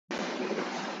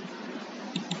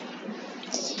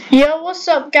Yo, what's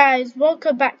up guys?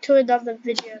 Welcome back to another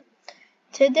video.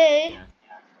 Today,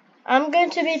 I'm going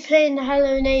to be playing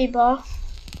Hello Neighbor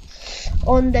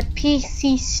on the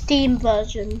PC Steam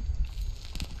version.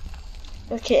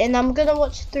 Okay, and I'm gonna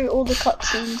watch through all the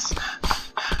cutscenes.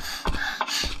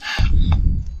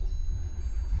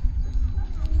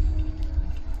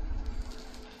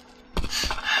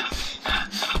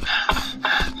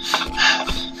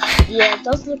 Yeah, it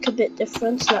does look a bit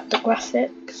different, like the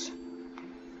graphics.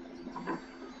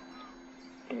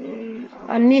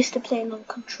 I'm used to playing on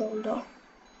controller.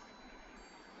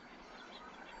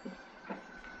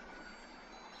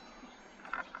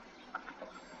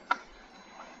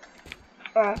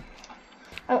 Alright,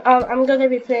 I'm gonna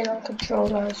be playing on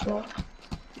controller as well.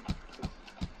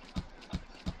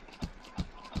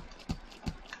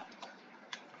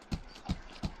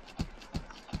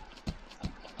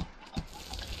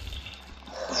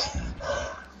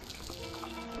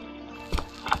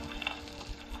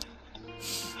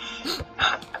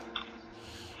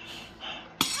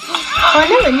 I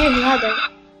never knew he had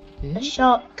a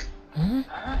shark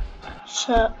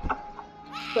shirt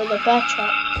with a bear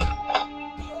trap.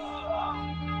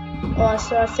 Oh,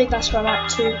 so I think that's from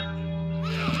Act 2.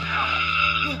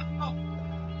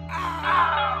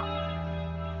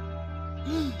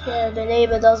 Yeah, the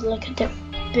neighbor does look a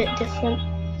bit different.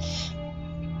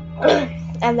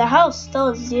 And the house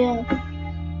does, yeah.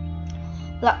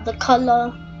 Like the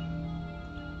color.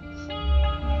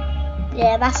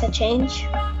 Yeah, that's a change.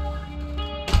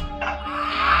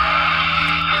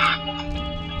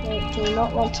 I do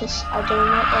not want to skip.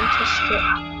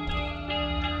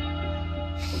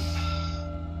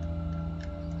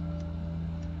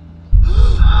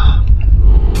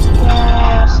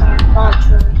 Yes,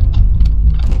 bathroom.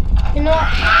 You know what?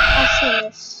 I'll see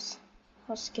this.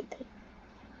 I'll skip it.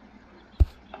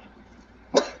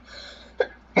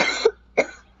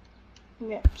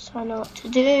 Yep, so I know what to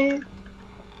do.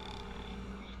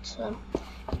 So,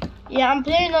 yeah, I'm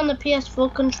playing on the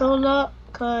PS4 controller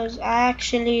because I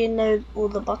actually know all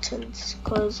the buttons.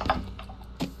 Because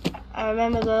I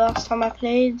remember the last time I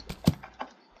played.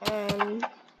 And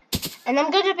I'm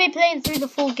going to be playing through the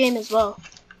full game as well,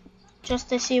 just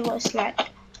to see what it's like.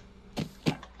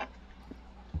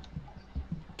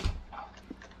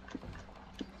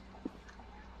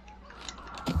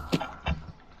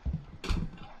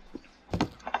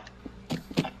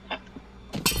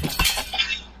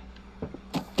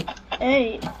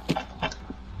 Hey.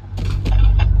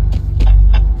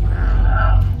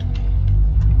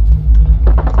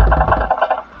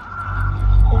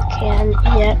 Okay, and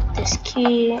yep, this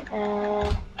key.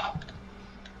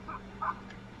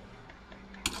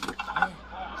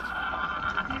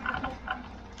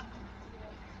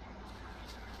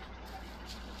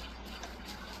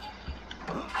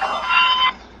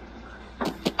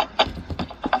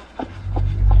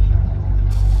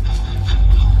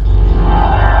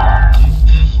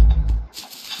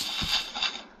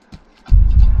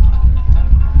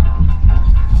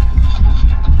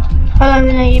 Hello,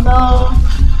 neighbor.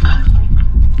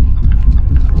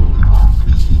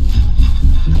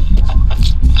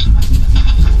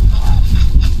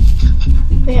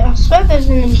 Wait, I swear there's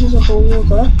an invisible wall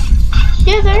there.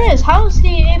 Yeah, there is. How is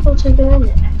he able to go in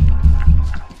it?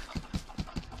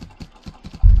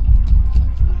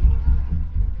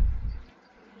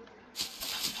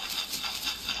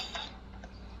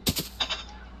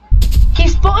 He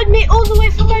spotted me all the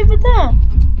way from over there.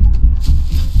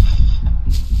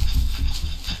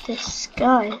 This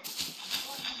guy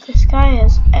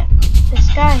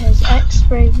has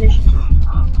X-ray vision.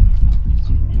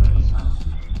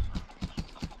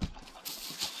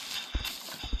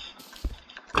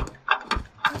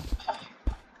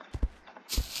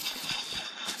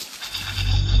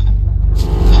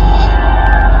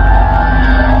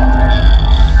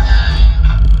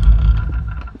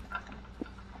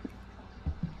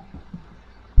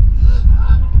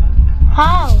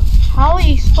 How are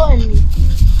you spotting me?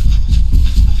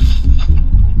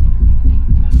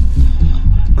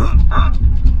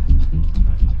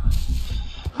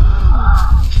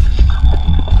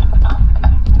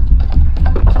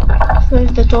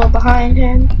 Close the door behind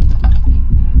him.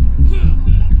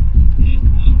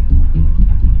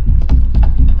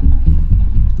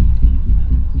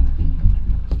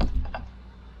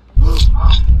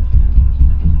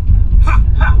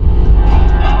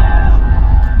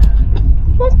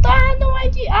 What the? I had no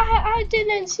idea. I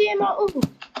didn't see him at all.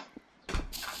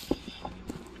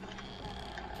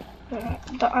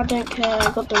 I don't care.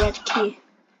 I got the red key.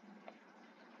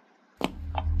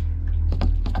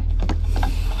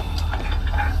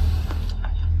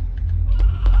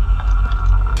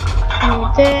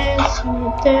 this, I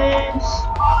need this.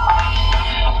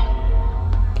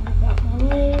 I got my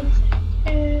legs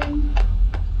in.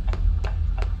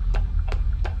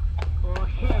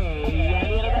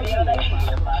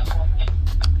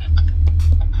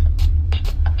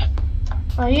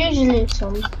 I usually leave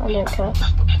some, I don't care.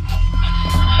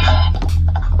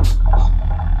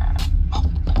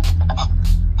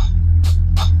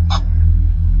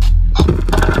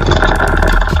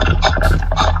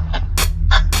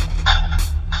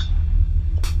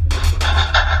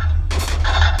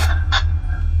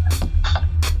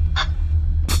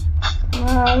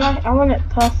 I want it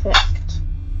perfect.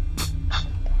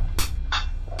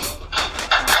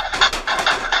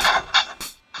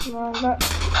 No, I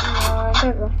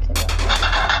don't like it that way.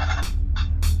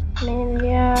 Maybe,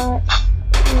 yeah.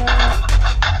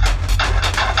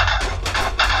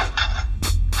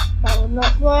 That would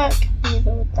not work,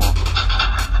 neither would that.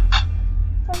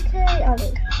 Okay, I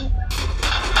don't care.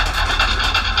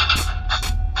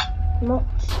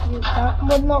 That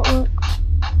would not work.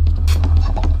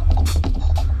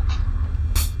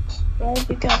 There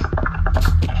we go.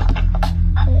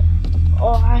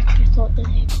 Oh, I actually thought the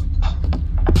name.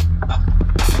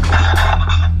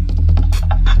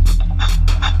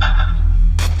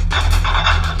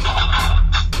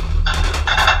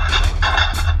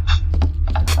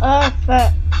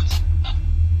 Perfect.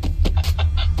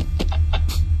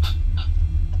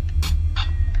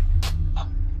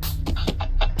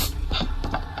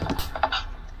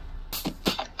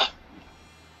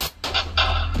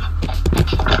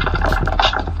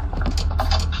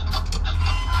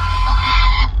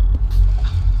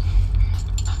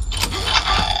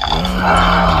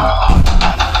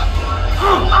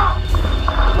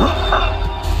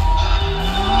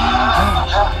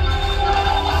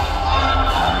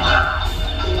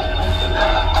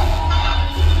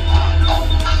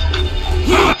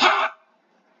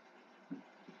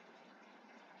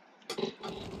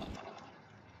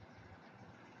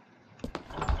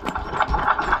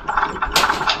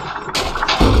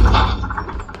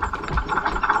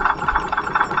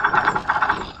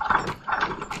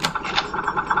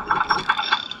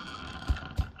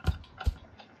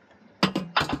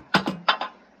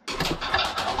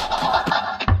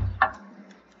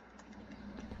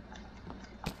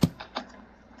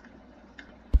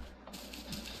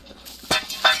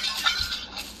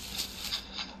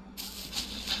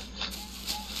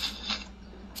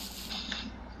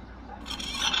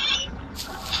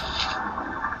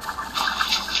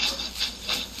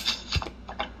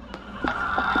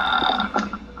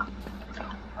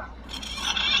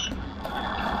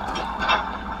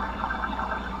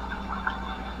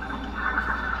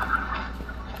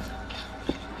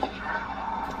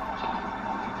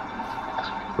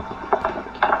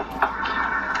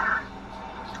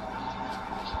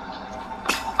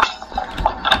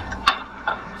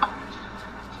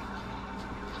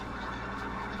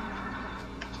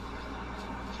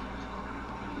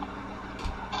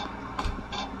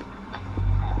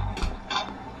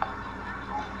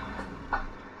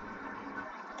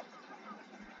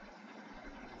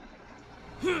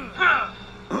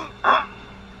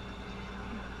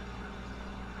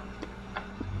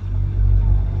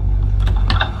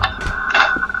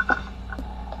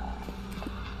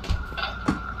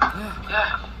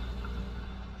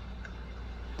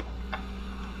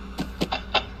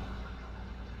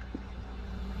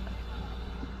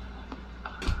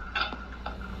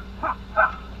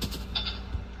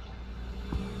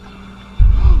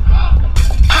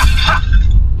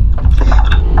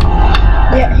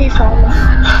 Yeah, he found me.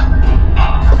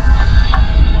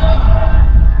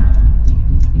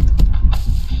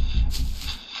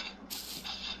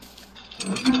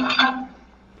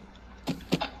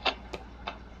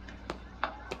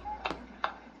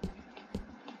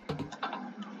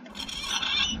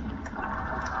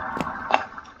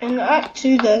 In Act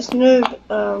 2, there's no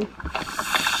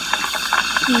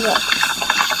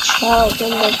child in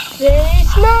the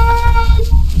basement.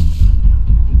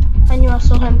 I knew I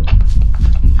saw him.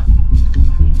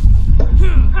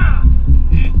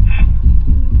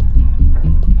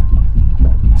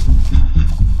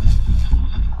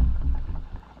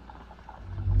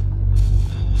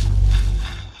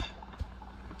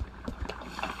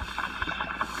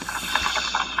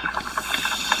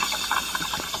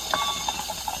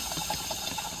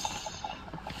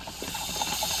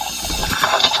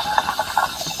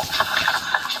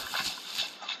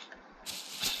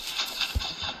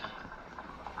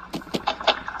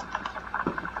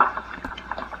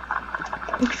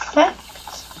 Perfect.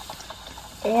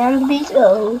 And we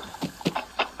go.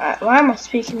 Why am I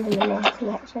speaking in the American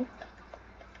accent?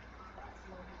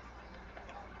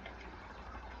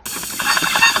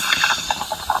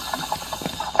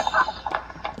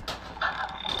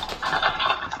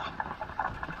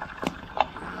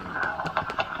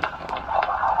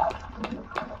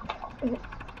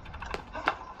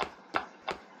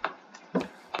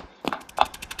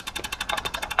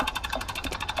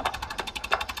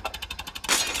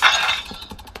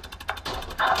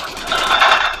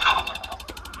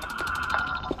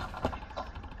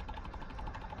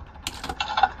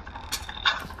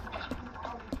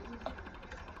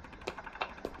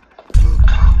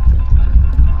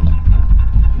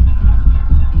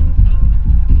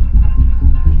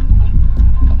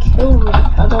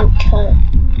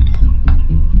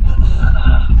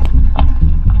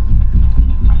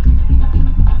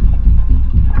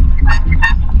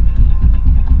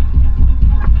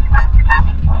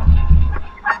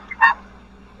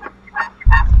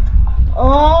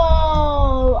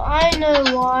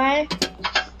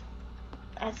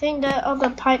 think there are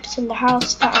other pipes in the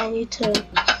house that I need to...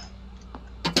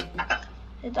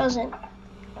 It doesn't...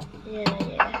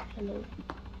 Yeah, I know.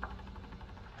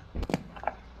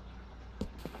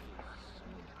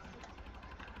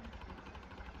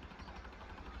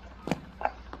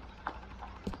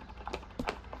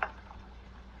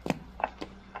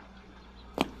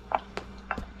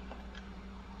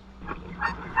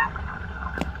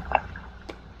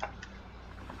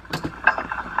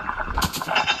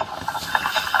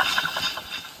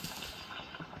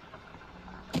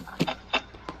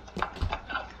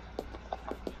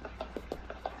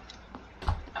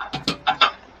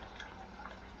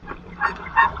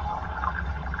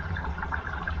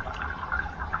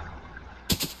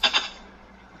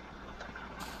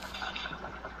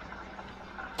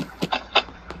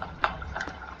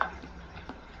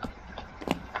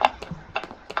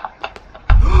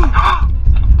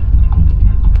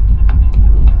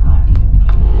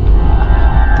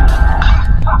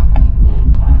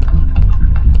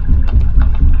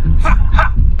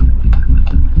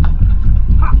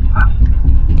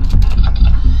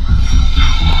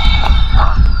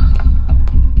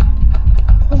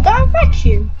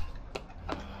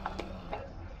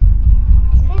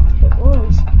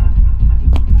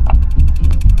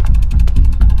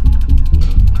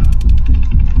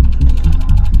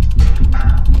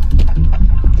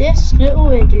 This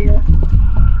little idiot.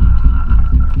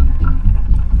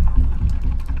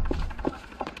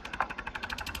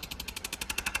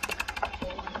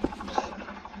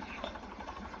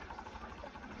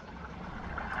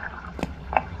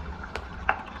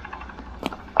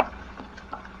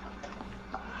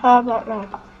 How about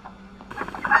now?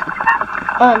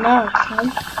 Oh, now it's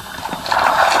fine.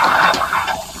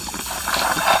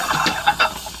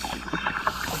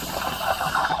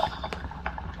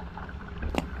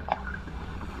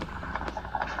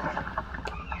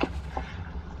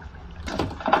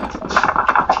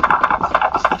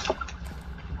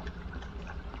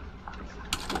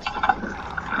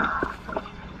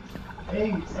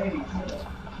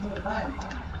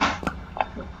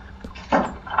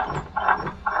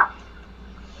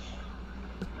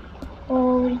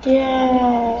 Oh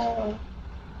yeah.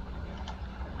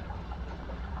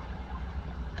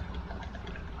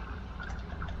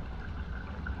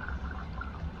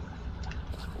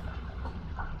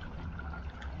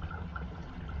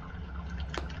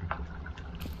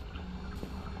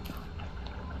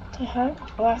 The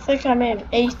heck? Well, I think I may have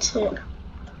ate it.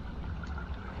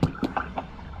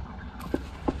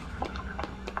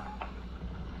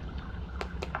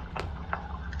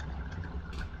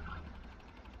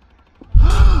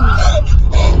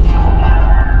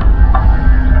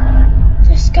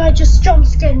 This guy just jump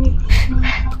scared me.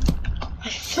 My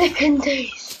flipping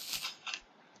days.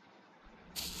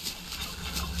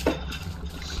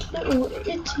 This little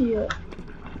idiot.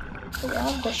 I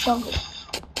have the shovel.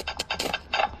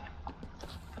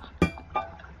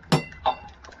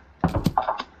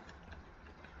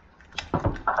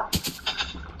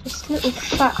 This little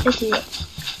fat idiot.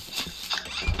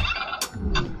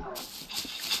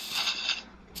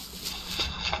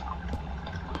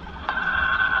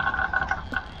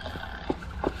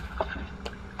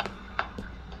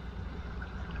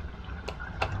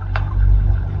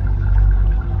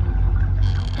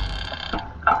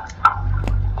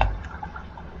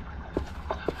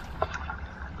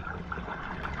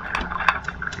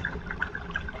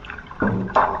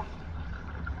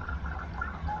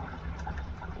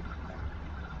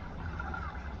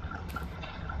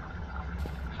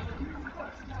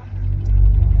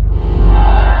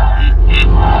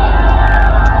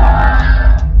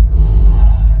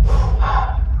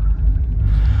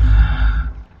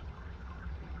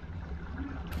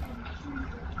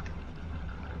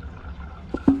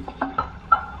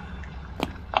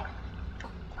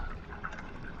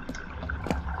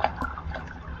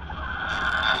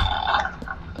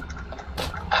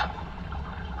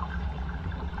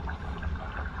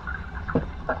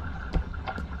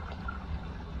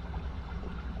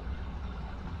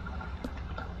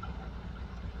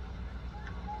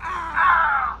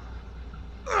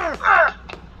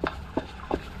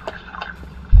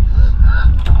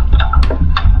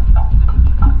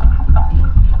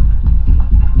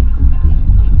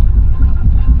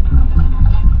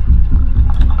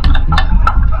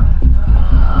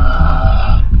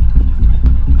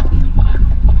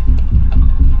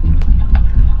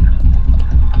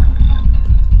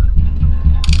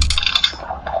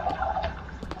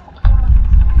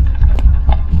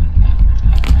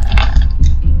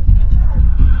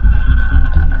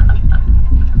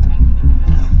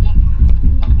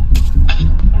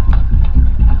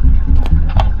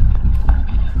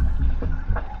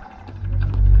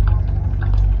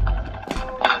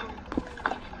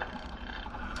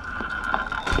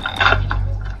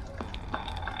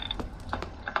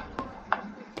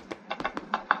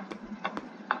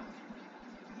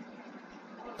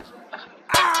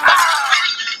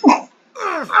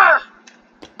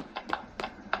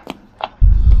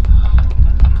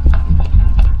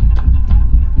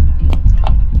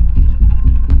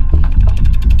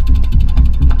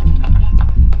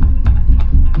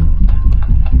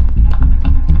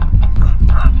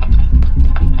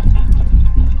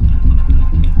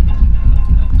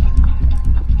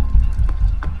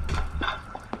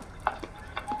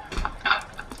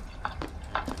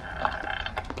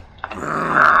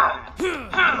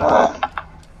 Hey.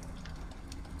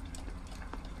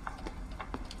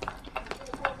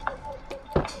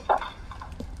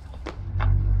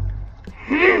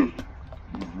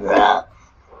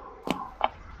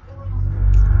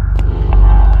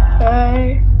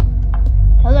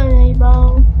 Hello,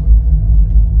 neighbor.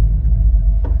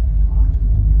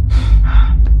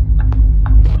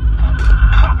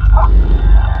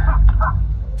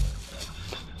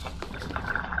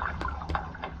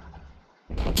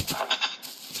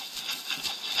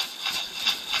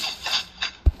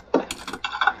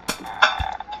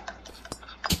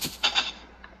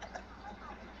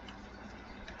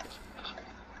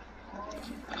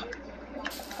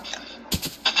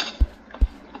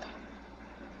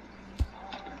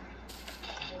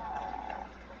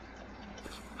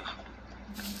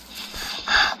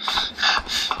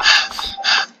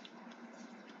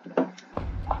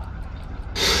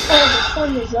 The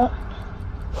sun is up.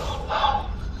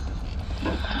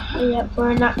 Yep,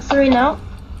 we're in Act 3 now.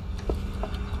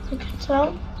 You can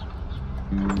tell.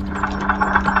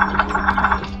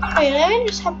 Wait, let me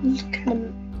just have a look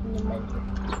in the menu.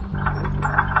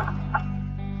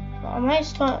 I might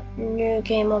start a new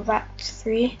game of Act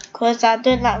 3 because I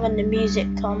don't like when the music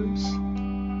comes.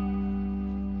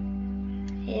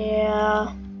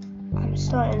 Yeah, I'm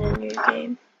starting a new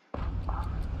game.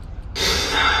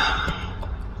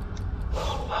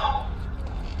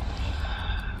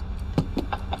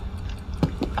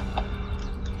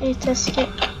 Hey, to skip.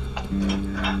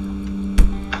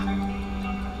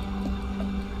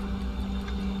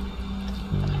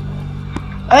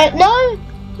 No!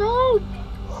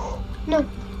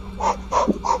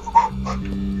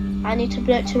 I need to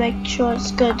blow it to make sure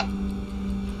it's good.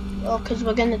 Oh, because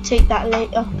we're gonna take that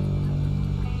later.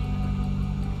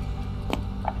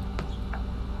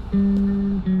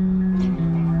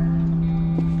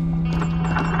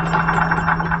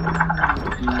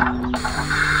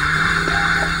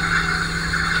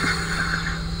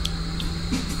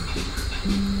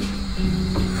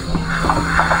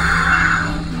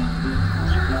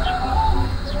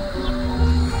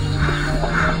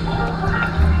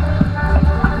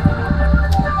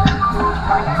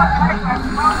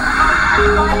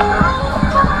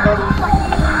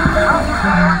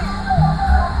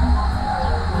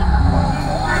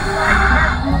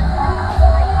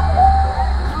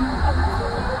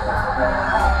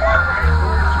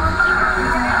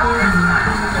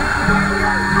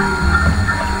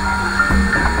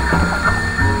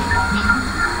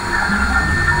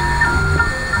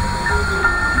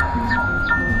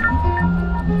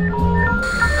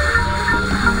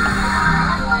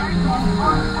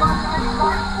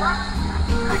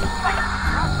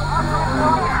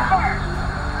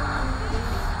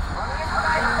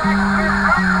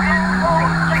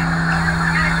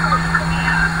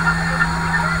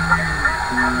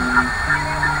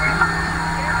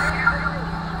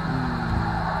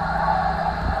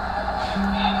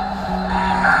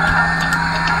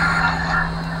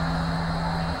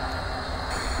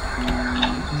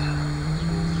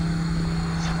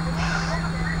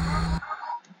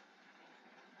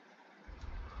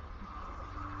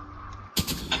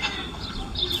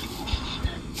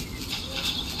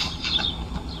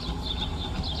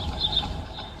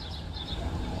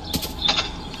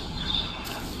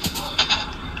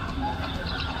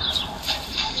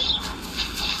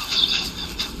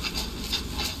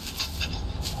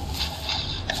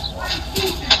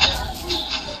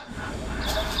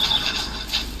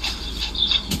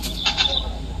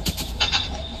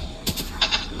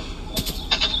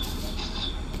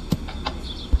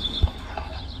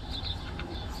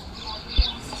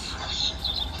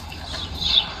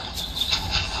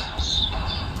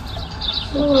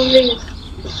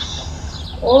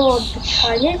 Oh, the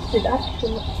Chinese food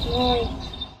actually looks nice.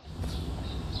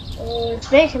 Oh,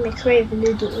 it's making me crave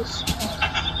noodles.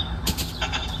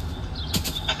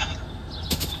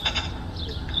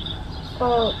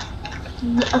 Oh,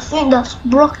 I think that's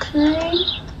broccoli.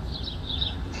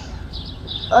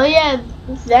 Oh yeah,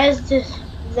 there's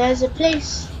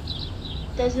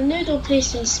a noodle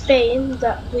place in Spain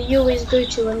that we always go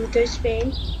to when we go to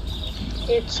Spain.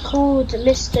 It's called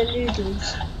Mr.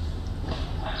 Noodles.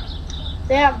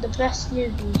 They have the best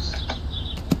noodles.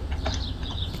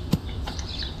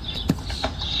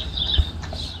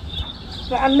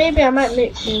 But maybe I might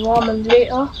make me ramen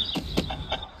later,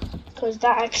 because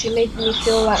that actually made me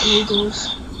feel like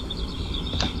noodles.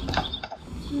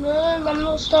 No, I'm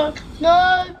not stuck.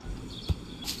 No!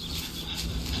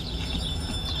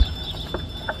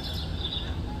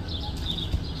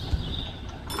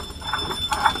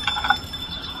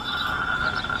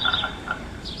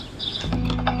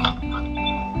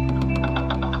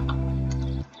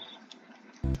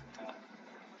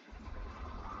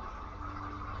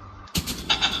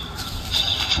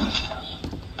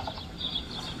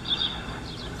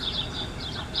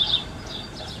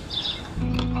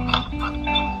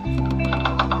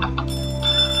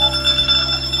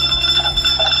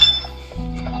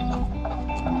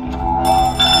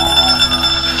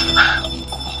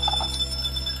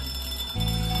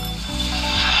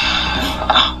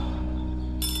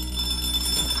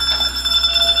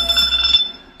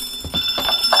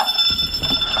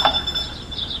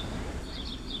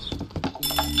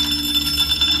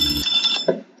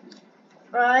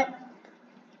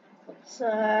 So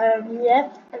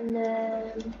yeah, and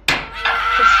then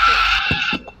just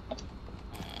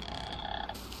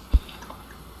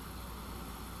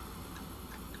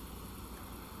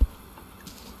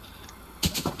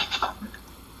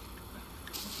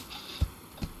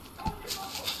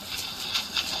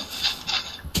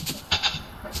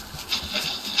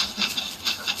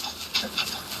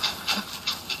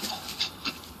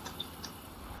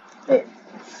wait,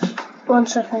 1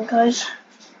 second, guys.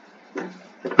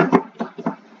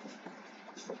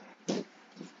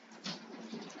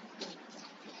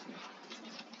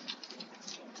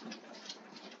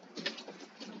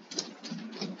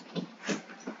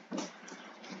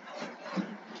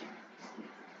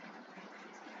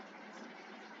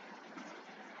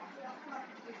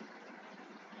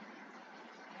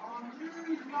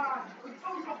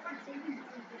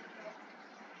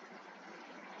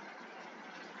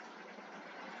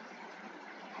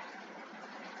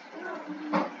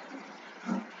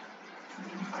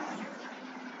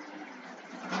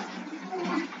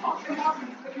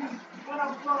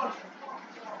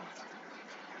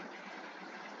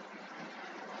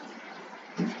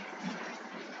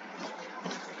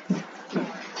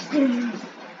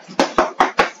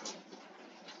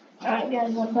 Alright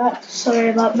guys, I'm back. Sorry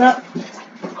about that.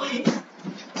 Wait,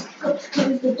 got to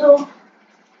close the door.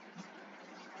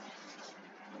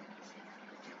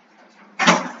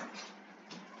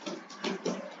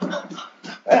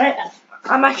 Alright,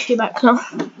 I'm actually back now.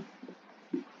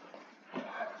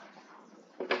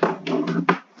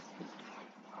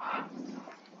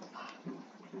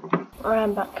 Alright,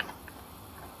 I'm back.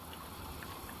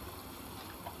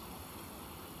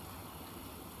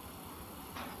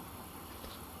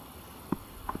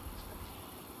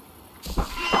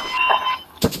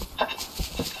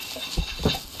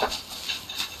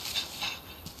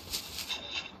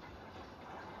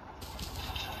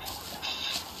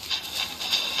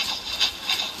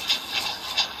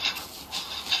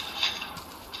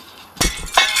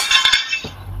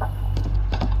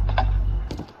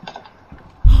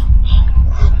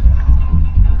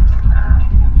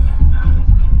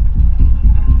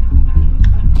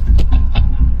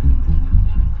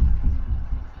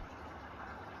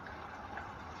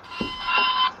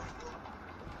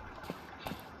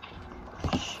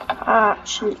 I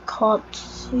actually can't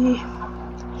see.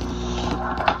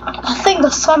 I think the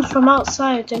sun from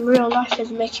outside in real life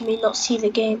is making me not see the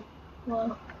game.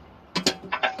 Wow.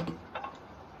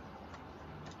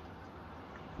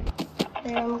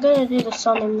 Yeah, I'm gonna do the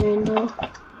sun and moon though.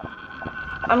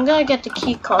 I'm gonna get the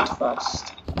key card first.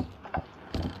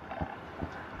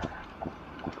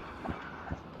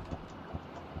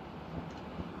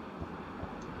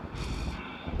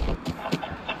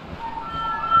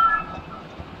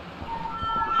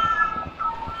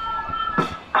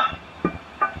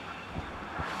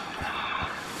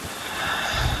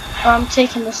 I'm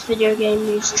taking this video game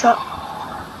news truck.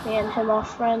 Me and him are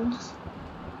friends.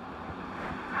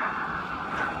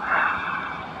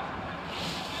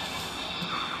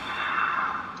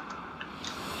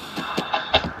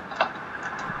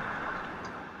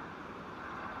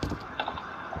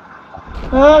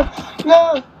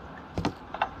 No!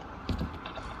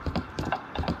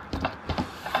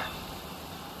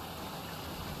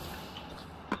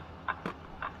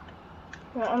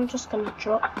 Right, I'm just gonna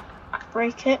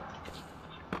break it.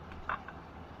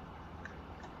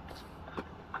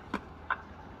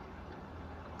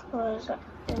 Because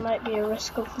there might be a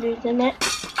risk of losing it.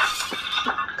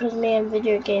 Because me and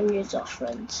video game news are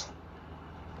friends.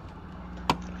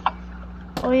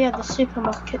 Oh yeah, the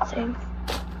supermarket thing.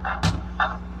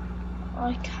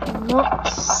 I cannot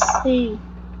see.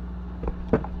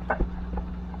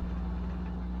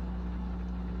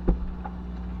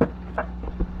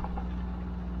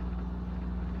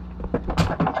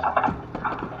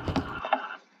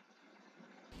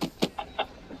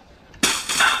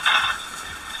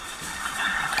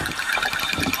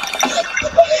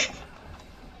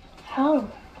 How?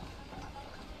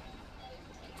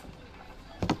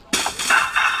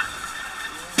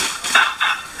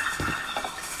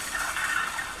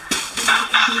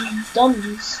 These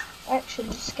dummies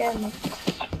actually scare me.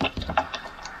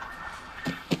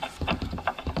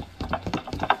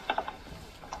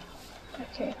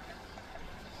 Okay.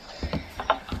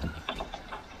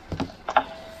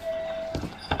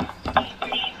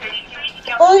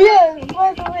 Oh yeah,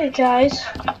 by the way guys,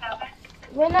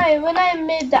 when I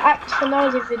made the act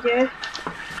finale video,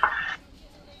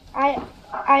 I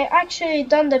actually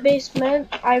done the basement.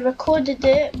 I recorded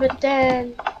it, but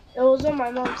then it was on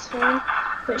my mom's phone,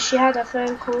 but she had a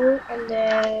phone call and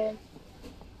then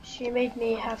she made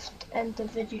me have to end the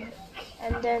video,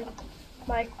 and then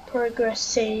my progress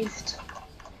saved.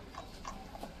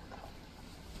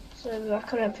 So I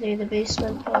couldn't play the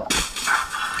basement, but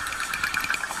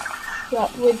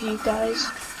right with you guys.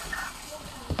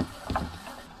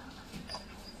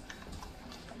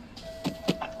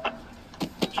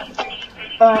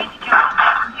 Alright.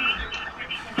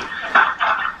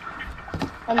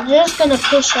 I'm just gonna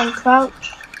push and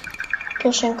crouch.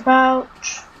 Push and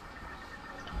crouch.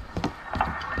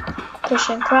 Push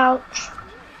and crouch.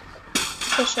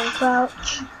 Push and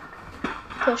crouch.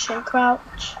 Push and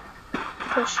crouch.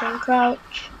 Push and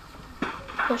crouch.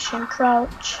 Push and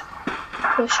crouch.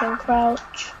 Push and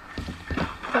crouch.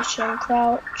 Push and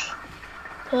crouch.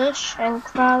 Push and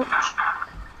crouch.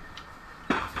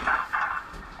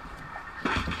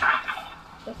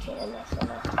 Okay, enough.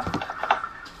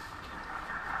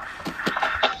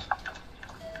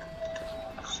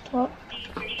 Stop.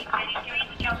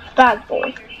 Bad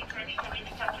boy.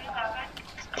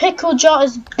 Pickle Jar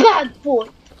is bad boy.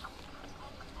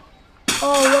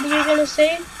 Oh, what are you gonna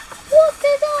say? What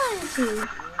did I do?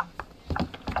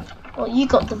 Well, you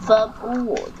got the verbal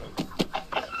warning.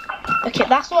 Okay,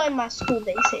 that's what in my school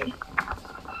they say.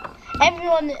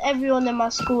 Everyone in my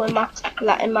school, in my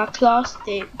class,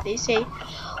 they say,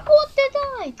 what did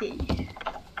I do?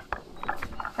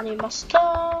 I need my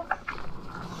stuff.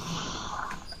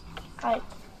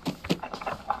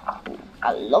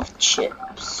 I love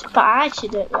chips, but I actually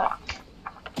don't like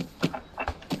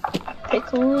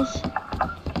pickles.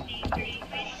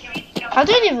 I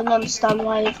don't even understand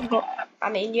why I forgot. I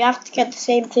mean, you have to get the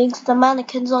same things the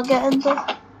mannequins are getting though.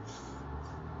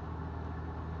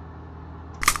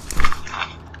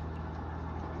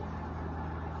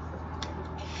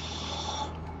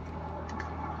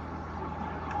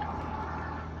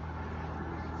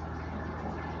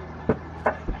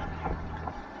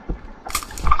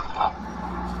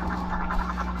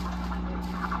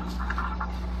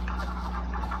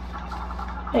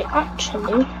 Wait,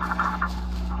 actually,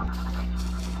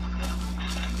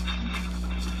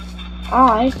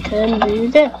 I can do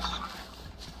this.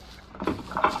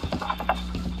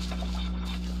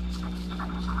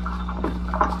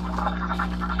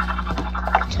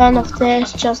 Turn off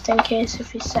this just in case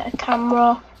if you set a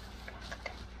camera.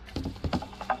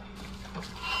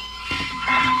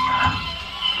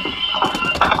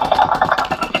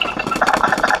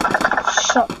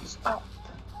 Shut up.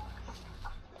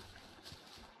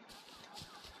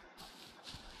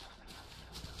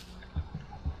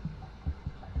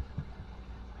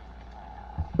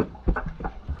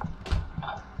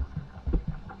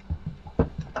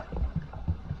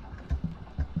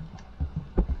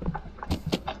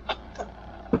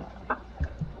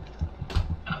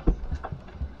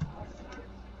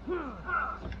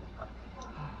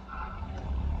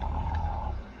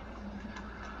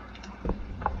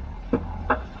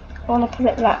 I want to put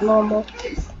it like normal.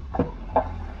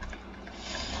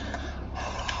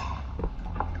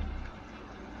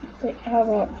 Wait, how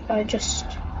about I just...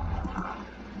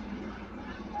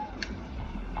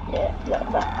 Yeah,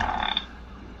 like that.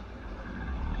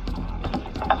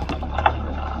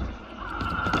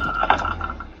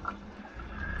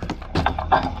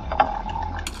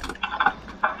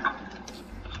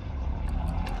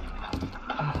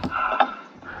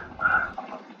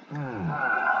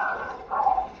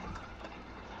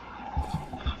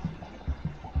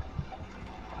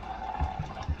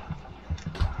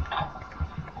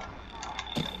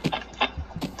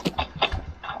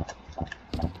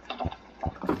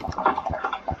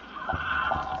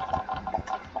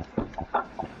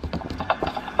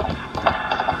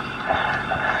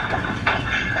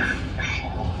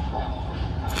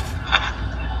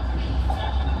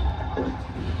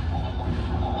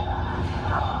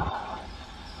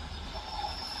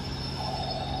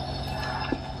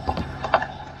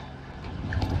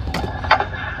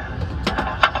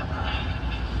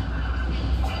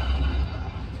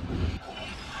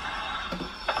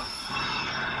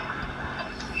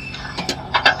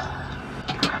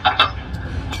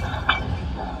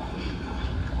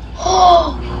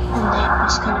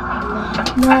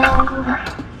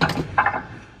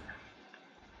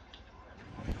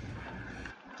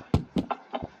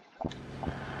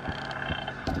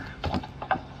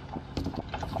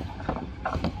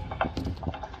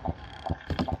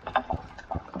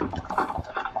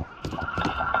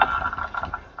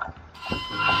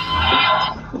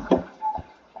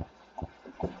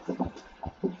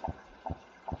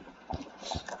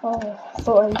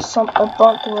 Oh, I thought a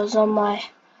bug was on my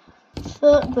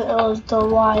foot, but it was the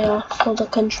wire for the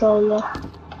controller.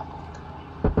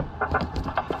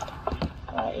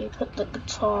 Right, you put the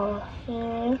guitar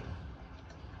here.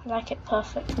 I like it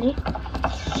perfectly.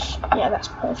 Yeah, that's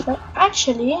perfect.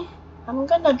 Actually, I'm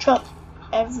gonna drop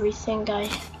everything I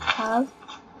have.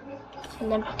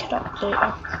 and then pick it up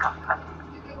later.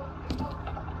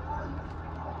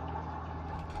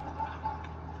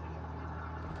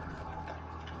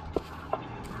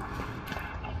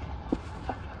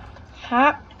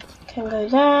 Hat can go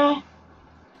there.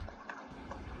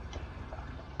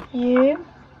 You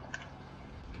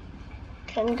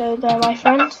can go there, my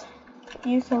friend.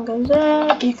 You can go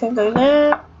there. You can go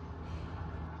there.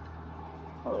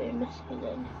 Oh, you're missing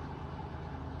then.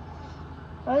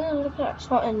 Why does it look like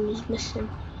something is missing?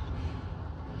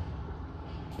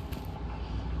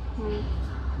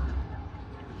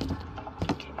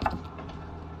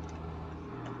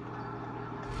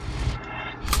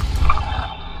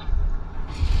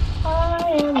 I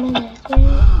am in a dream.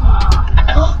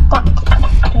 Oh, fuck.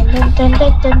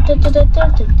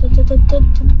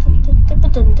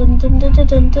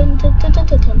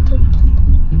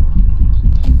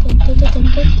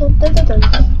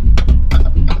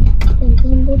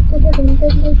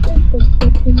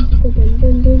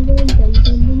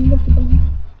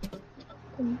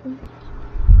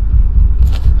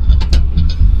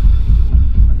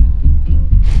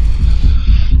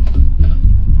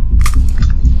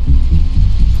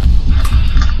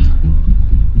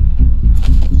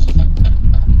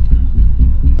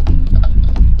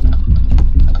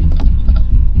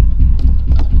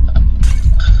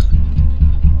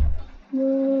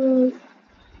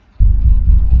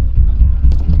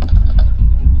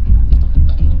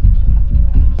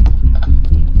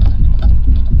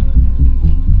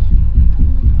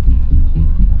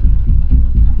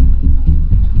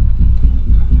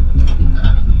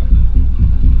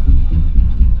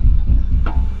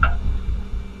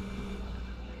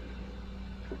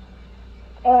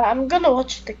 I'm gonna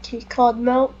watch the keycard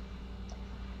melt.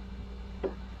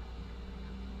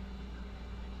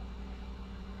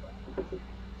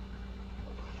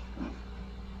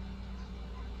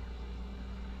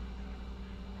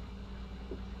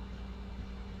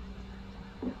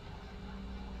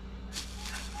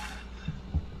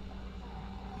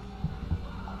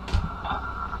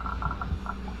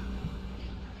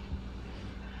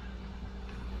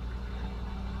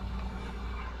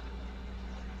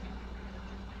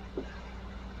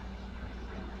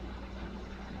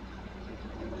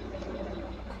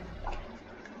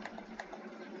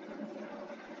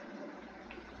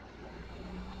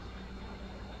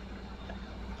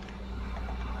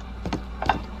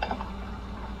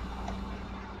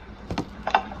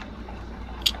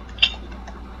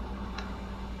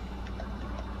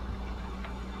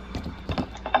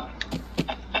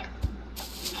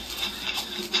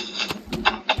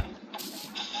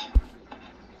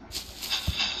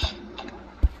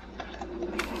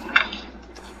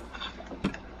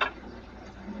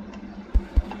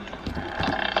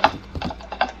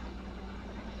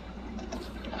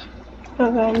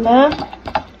 We're going there,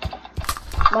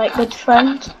 my good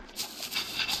friend.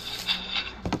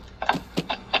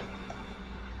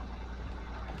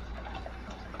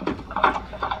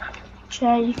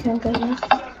 Chair, you can go there.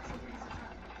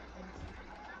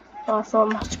 Oh, I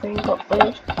thought my screen got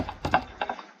weird.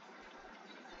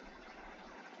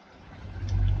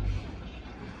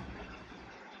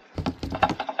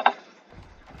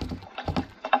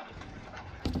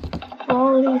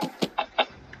 Wally.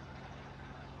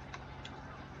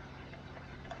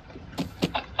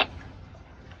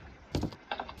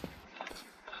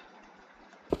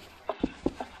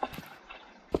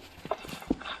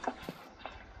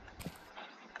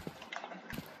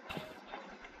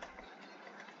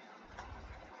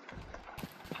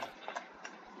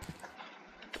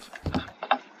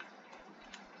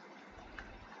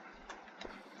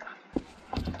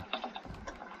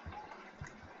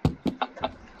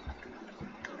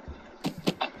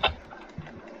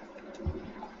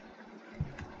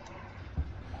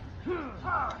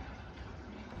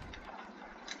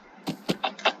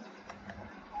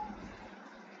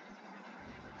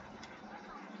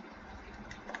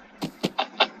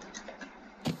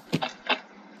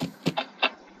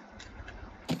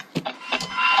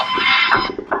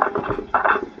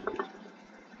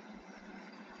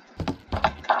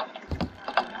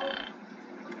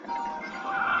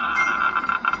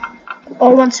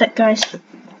 Oh, one sec, guys.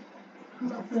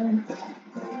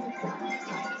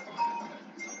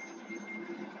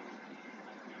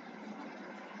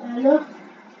 Hello?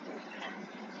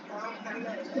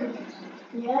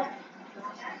 Yeah?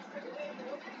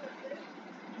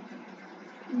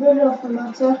 Good off the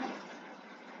matter.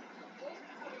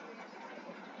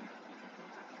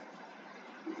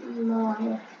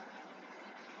 No.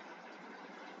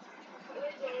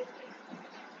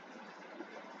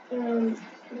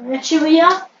 Where should we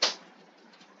at?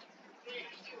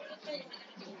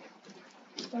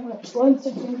 1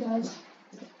 second, guys.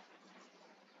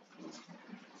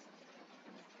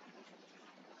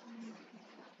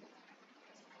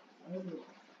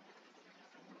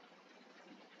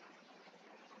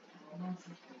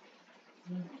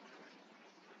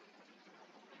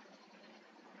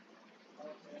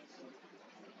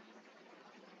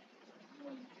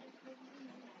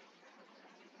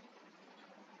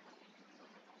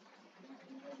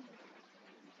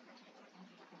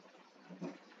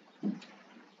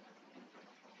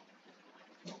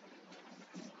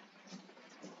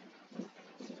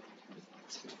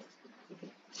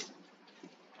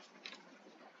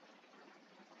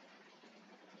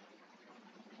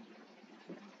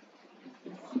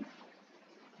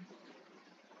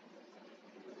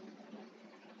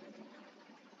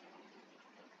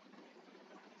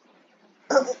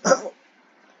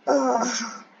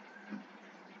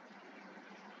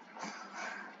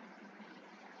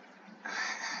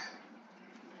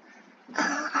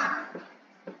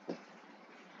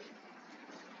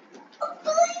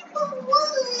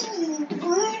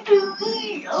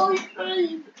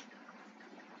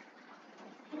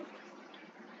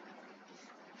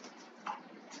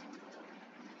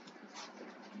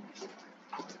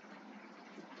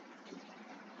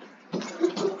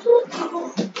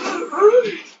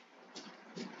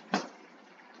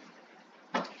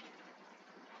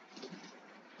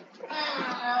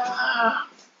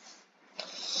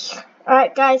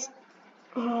 Alright, guys.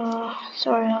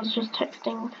 Sorry, I was just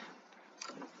texting.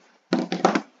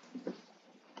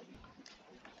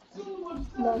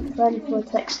 My friends were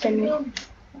texting me.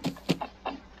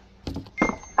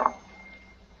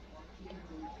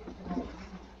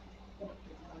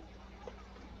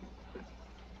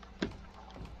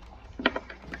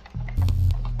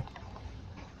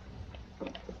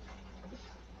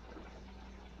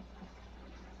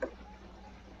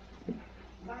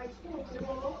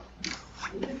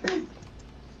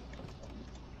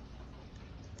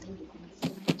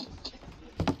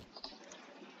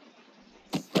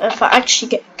 If I actually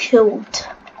get killed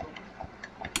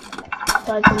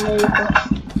by the neighbor.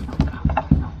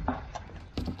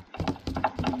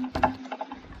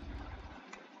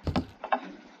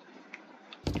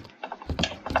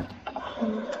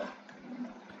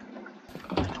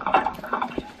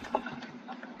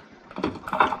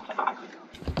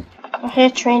 I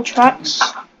hear train tracks.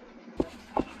 I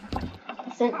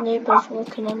think neighbors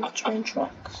working on the train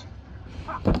tracks.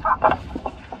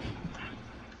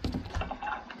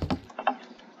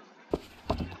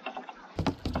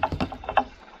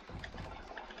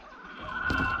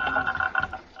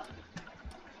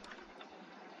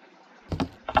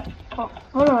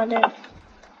 Oh no, I didn't.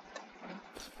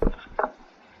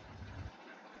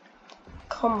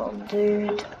 Come on,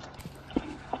 dude.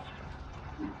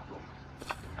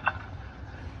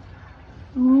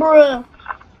 Bruh.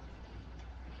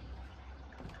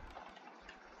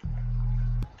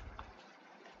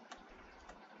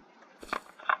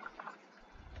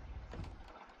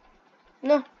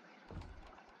 No.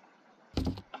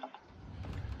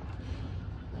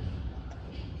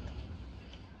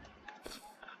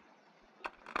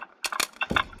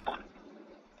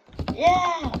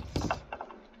 Yes.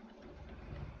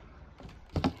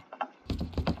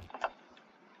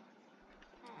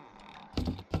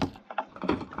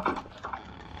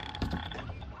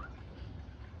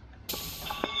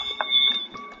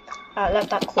 Alright, let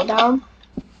that cool down.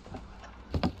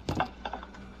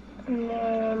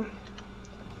 And,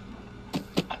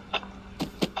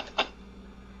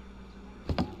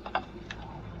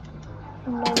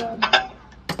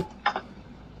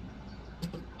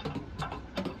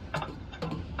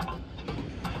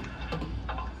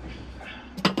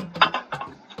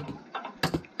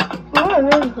 what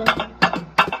is it?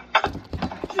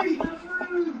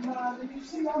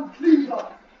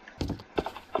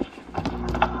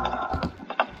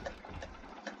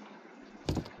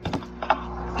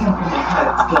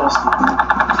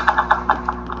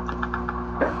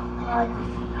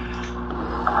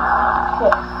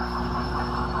 What?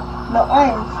 No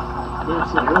irons?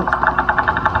 Yes, it is.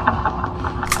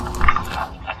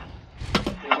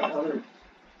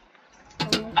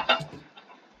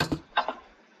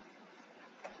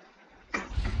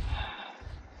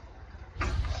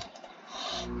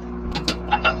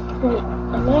 Wait,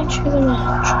 I'm actually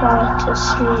gonna try to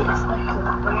see if I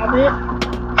can grab it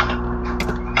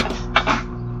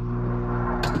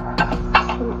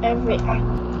from every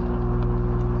angle.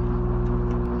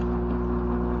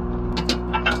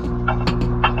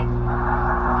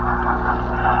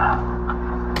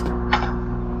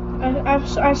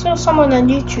 I saw someone on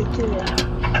YouTube do it.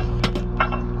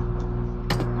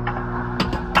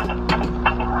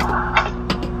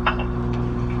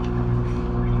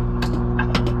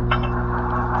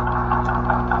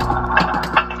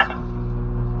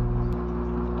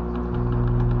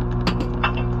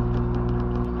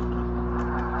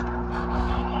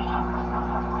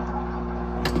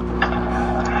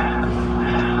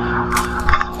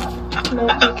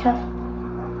 be careful.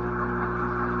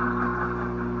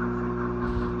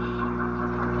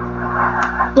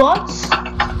 What?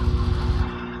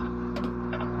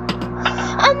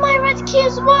 And my red key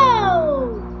as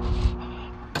well!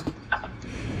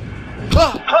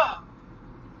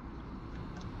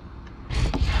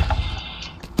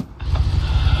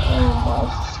 Oh my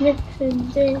flipping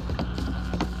day.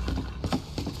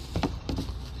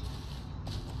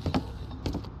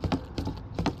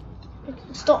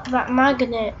 Stop that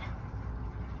magnet.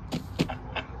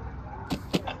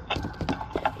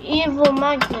 Evil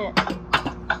magnet.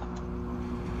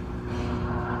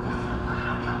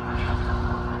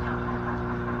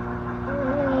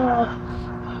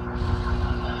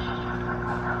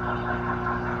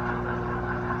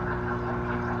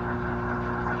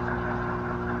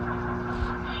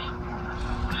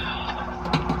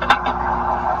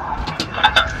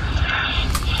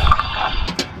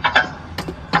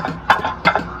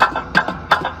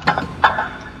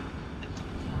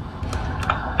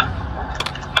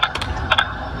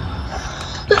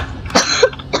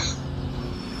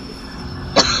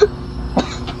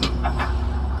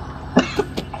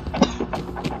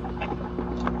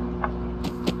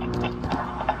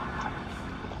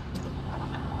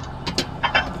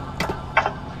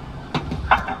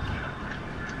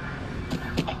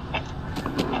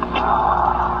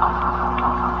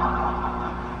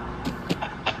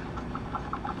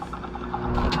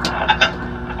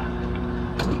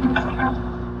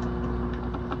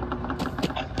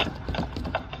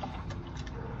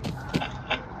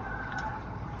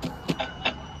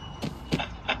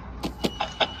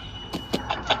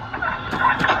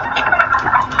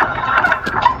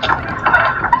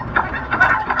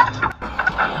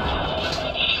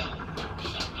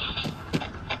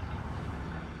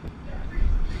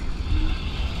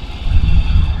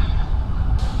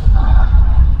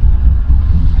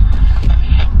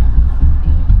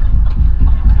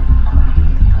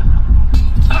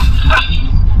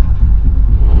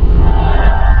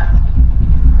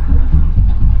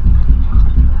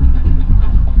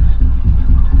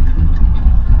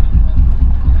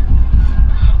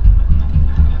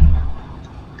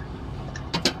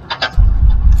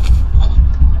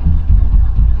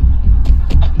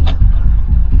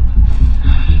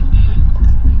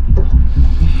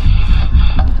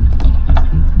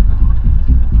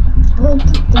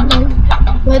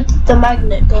 Where did the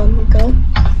magnet gun go?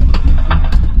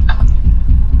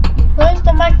 Where's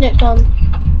the magnet gun?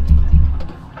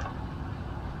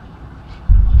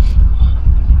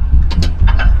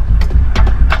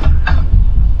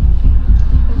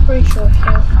 I'm pretty sure it's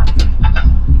there.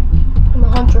 I'm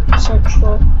 100%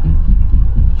 sure.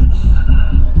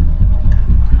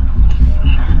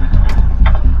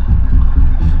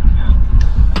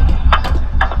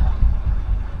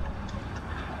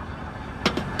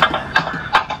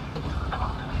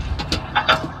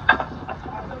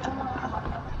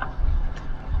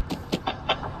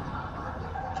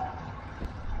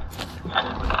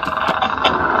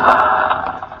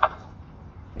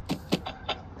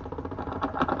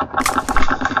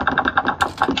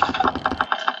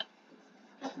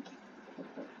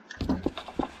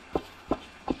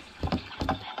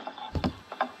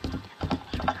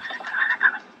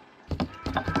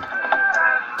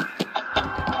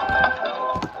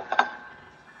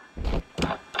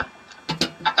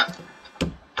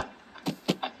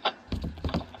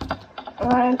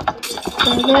 Alright,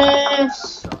 do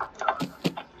this.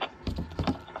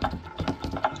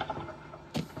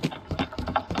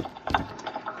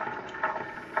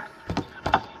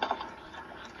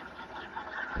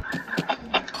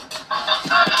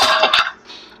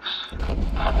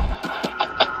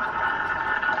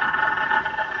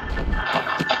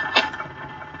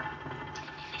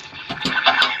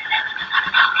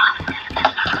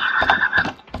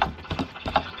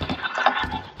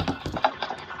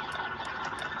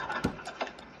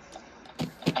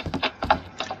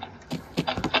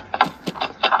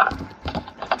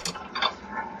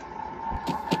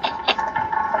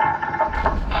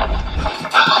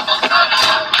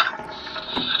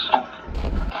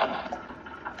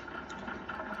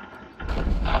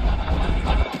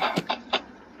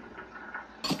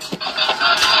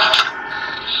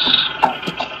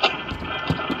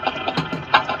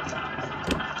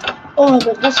 Oh,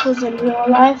 but this was in real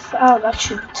life. Oh, that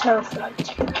should be terrifying.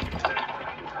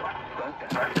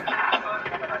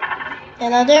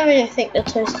 And I don't really think the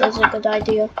toaster is a good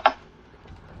idea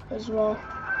as well.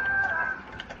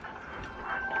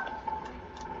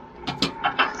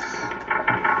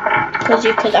 Because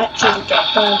you could actually get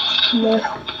burned more.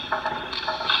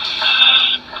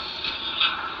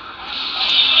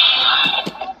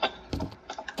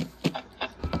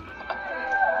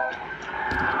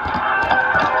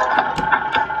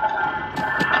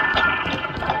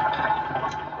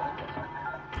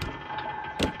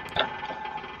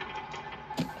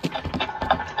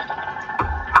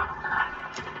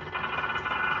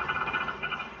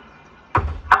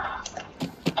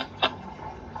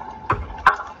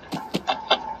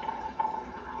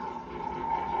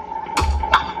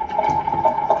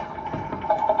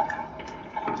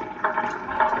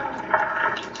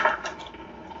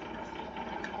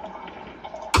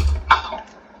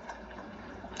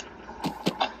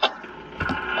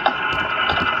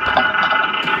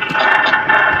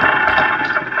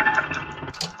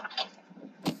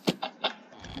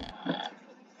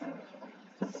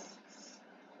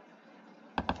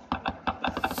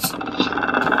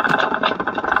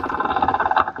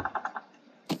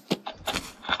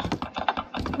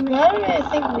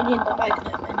 need the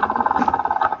magnet anymore.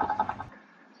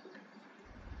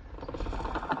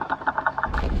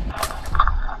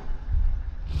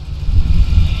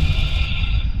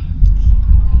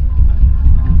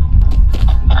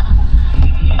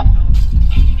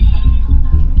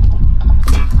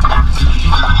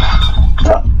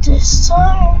 But this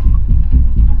time,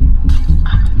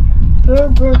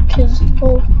 broke his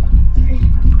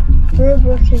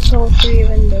whole three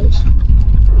windows.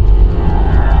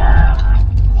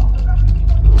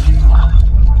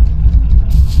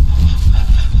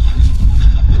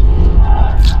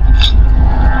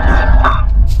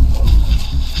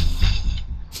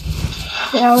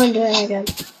 Yeah, I'm doing it again.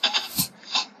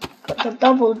 Got the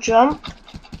double jump.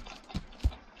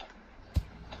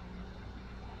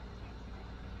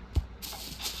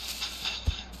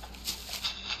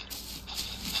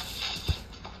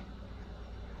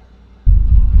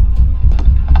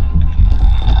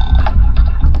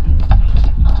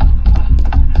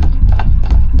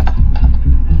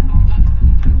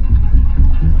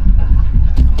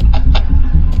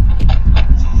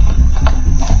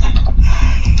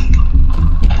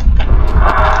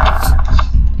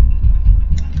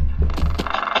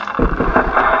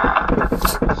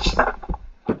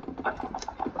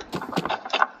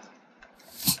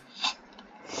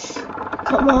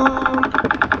 Come on.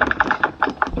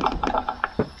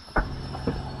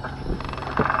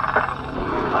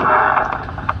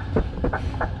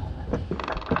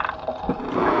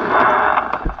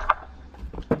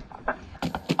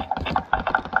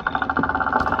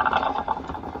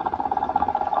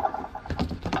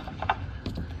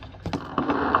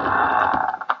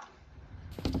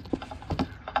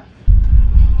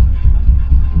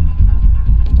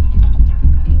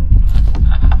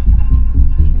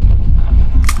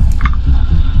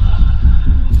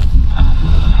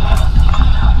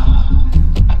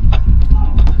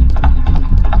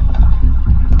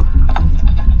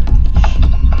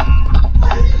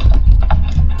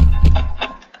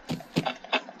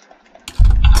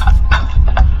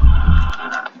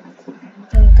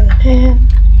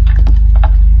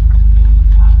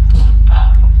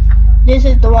 This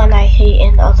is the one I hate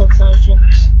in other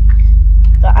versions,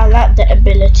 but I like the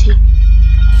ability.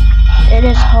 It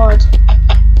is hard.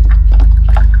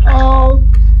 Oh,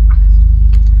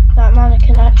 that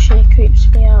mannequin actually creeps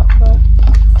me out, but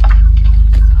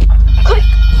quick,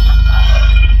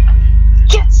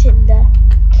 get in there.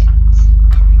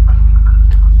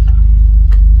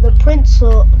 The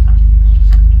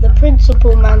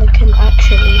principal mannequin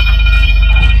actually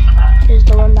is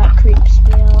the one that creeps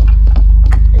me out.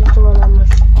 Is the one I'm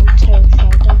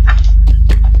terrified of.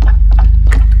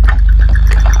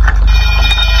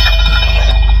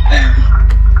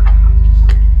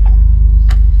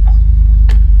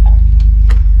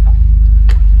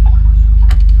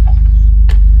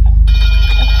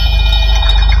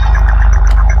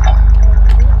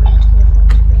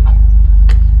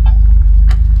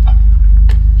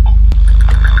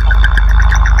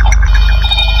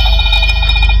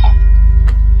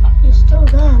 He's still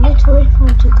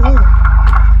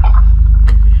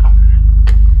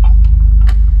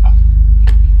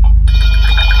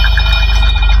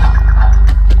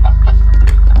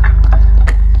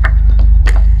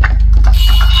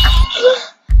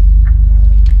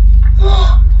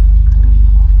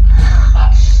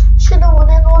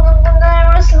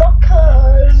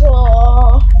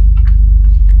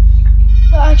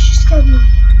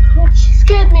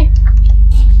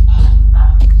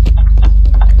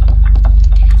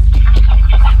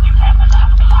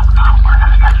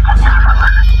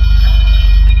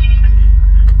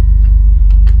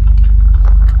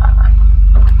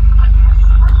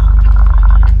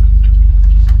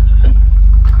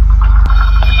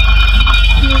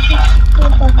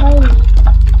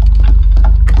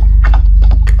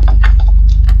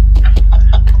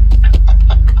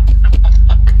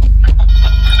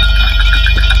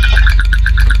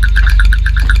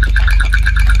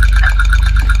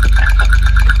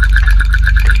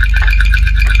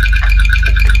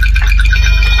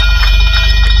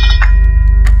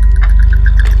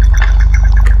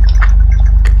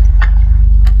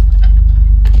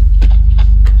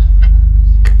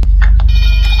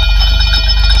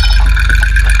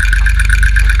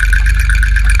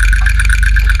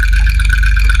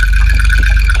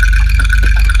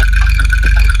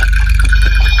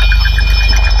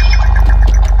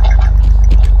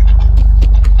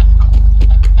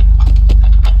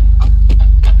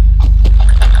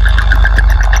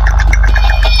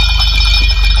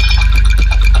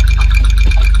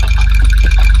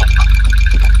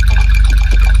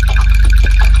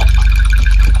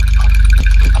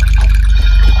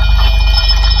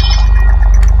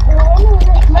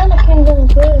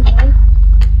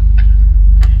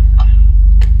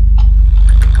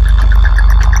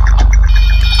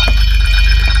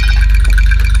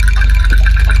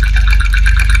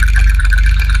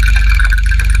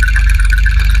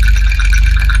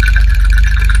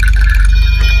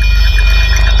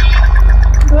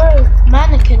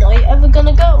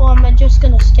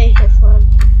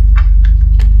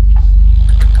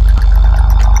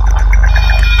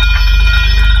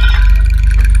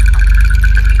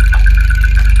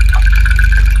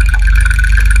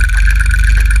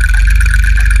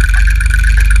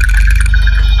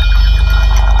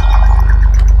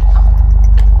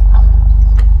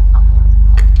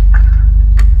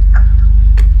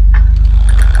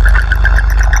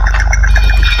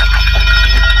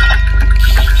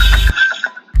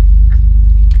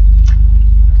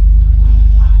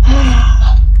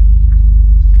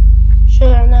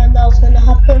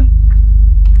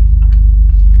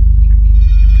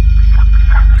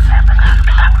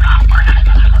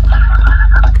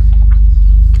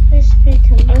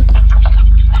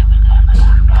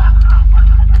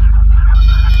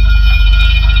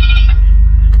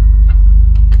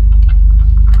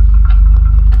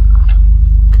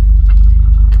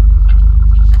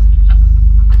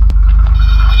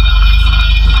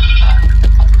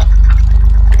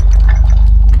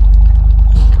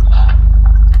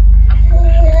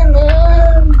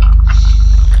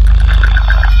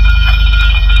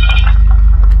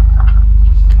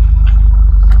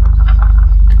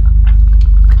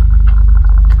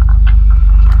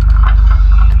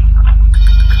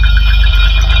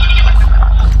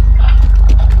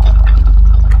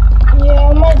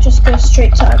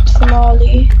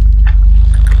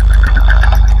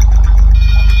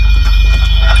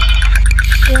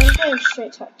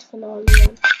straight to finale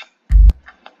then.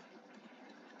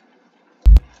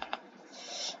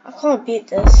 I can't beat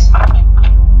this.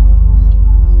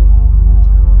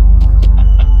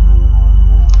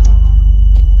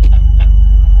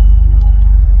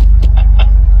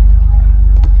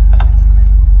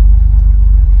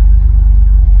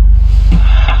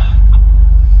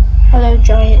 Hello,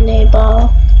 giant neighbor.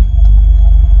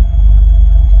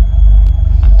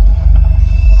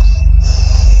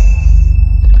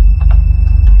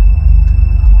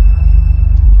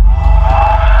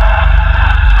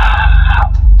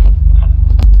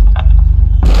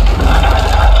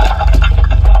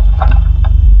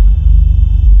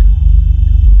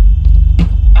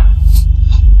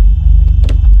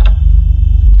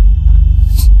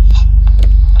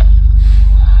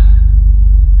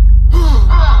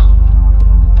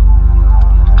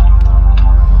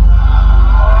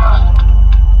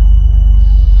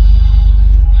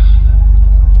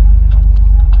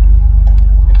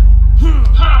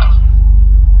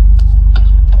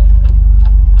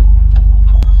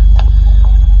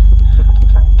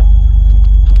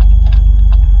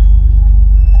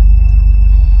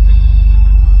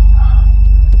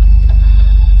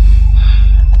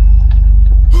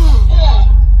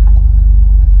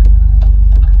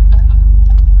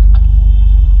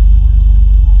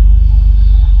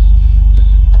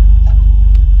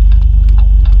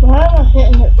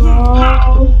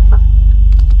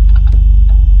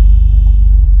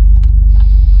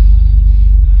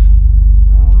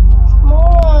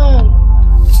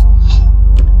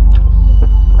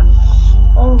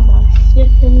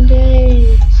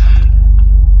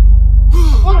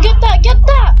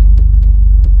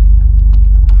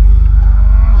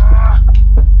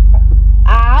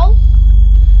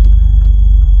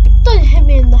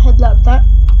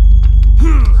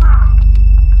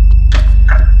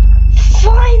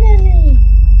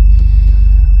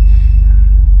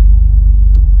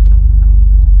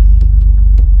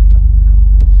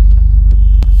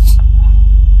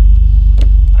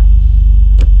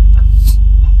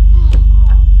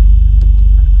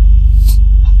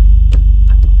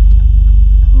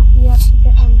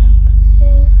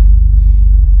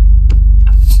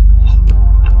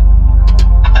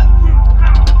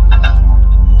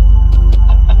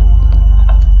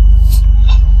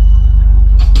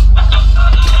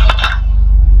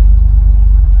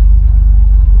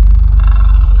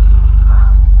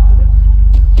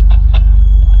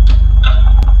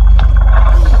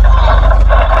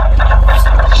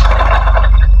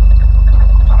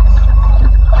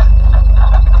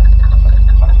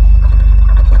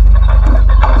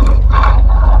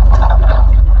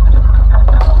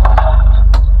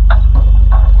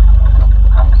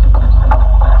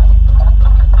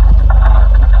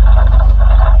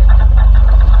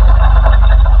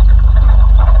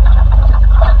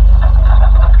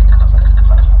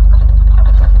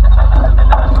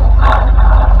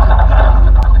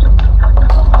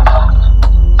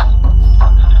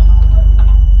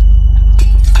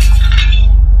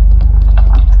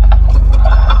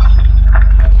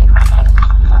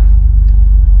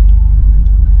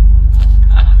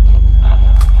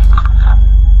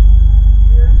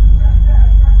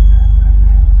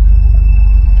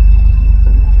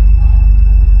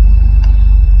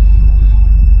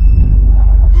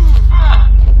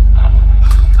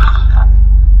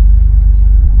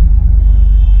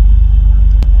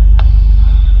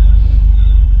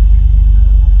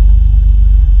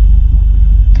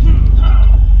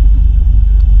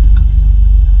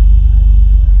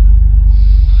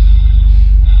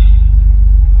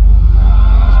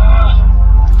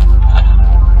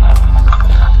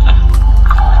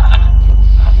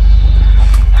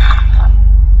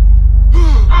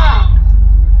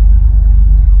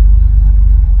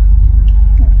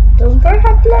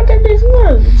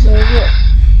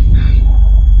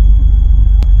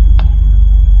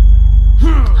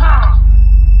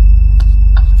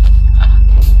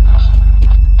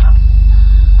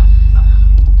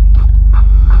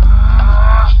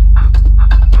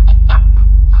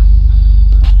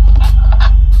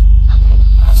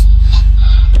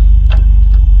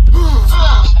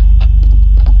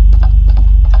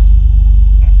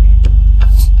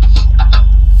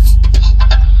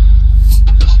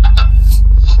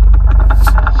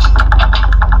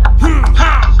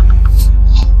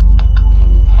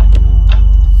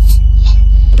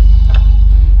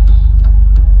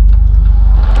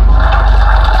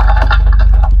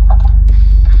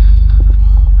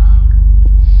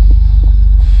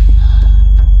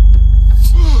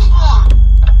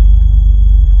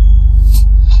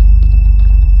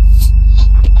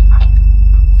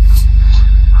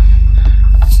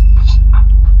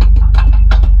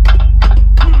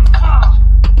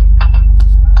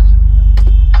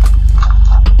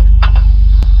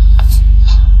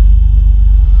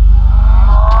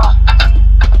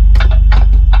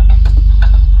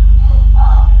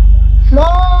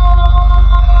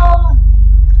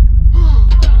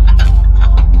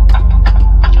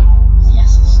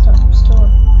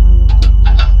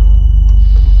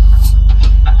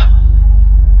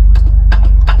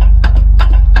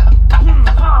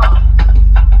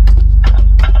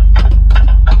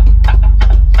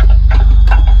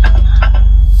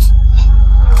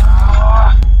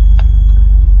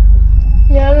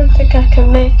 to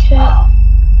make it.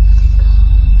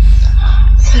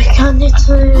 So I need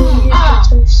to use the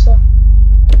toaster.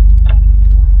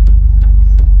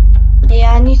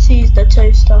 Yeah, I need to use the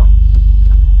toaster.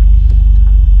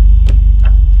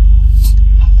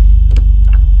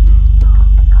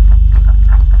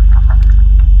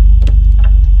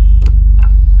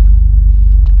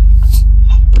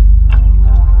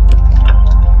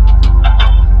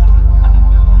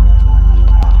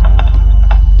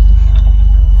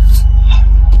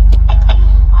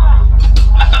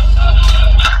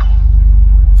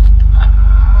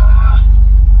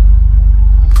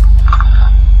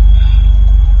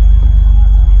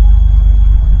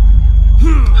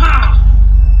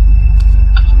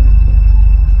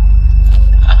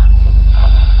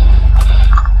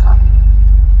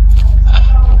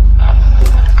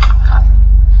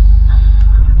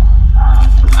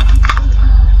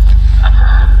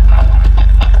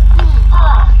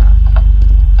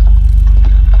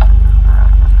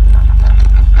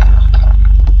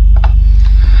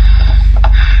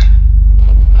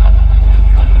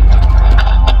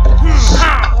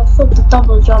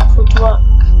 Double jump would work.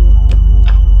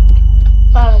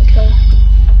 I don't care.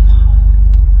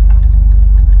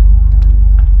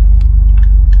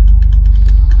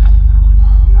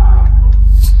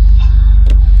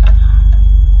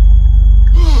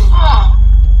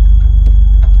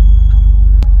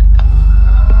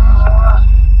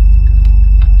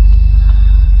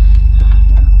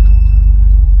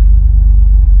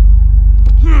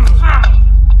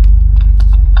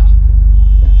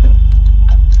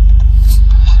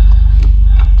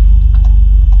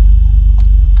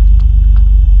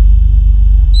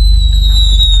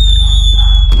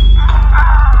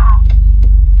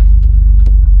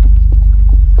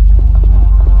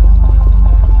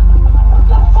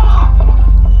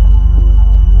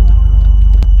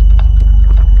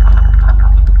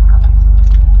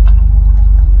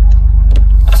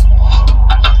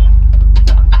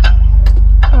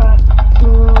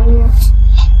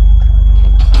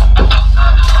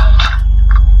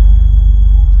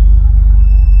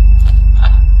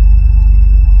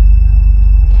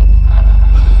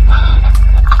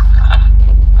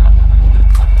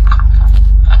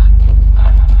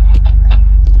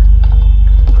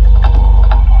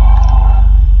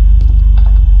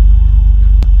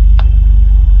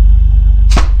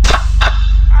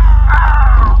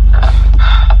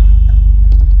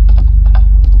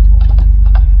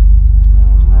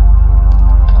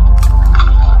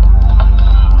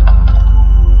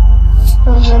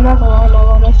 Another one I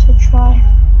wanted to try.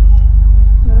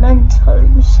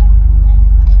 Mentos.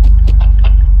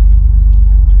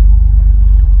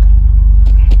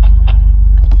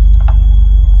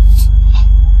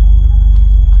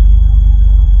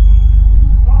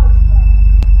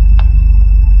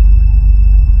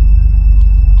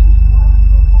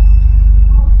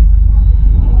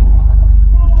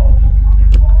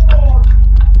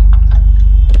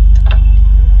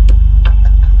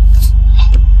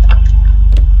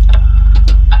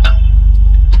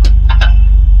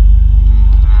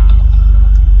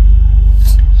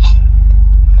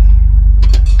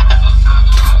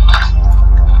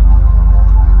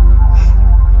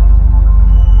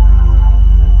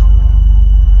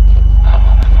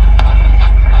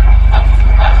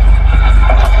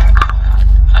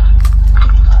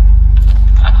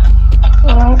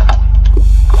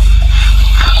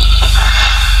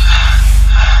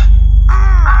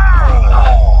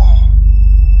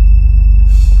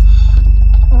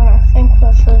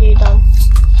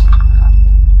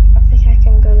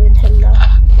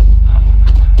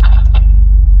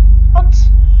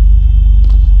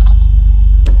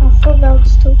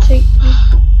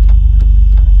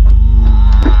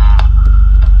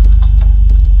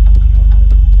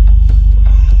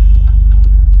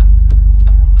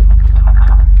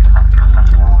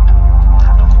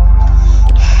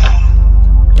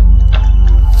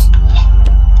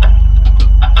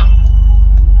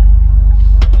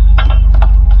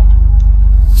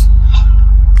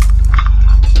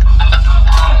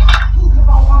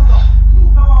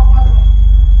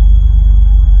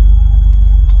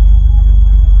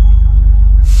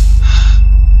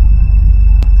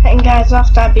 Guys,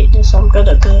 after I beat this, I'm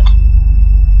gonna go.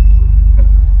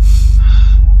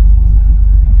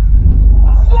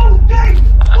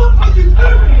 What are you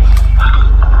doing?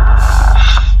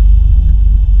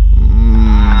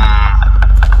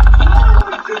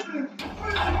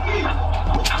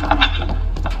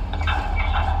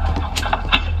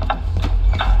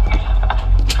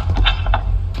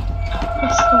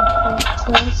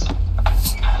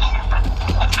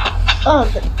 Oh,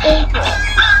 the big one.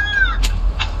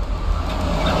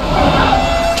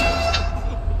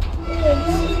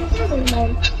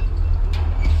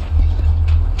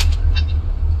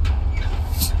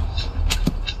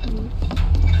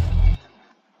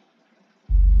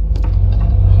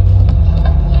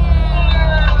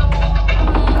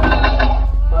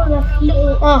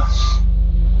 Little us.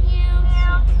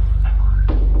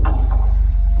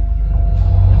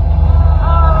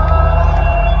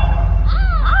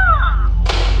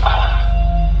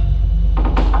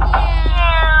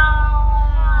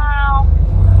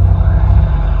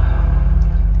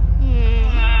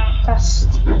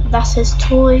 That's his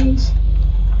toys.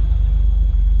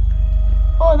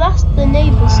 Oh, that's the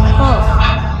neighbor's car.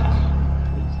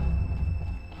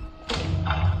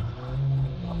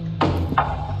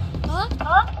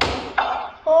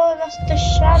 Oh, that's the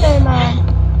Shadow Man.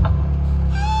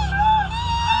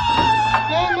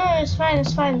 No, it's fine,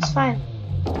 it's fine, it's fine.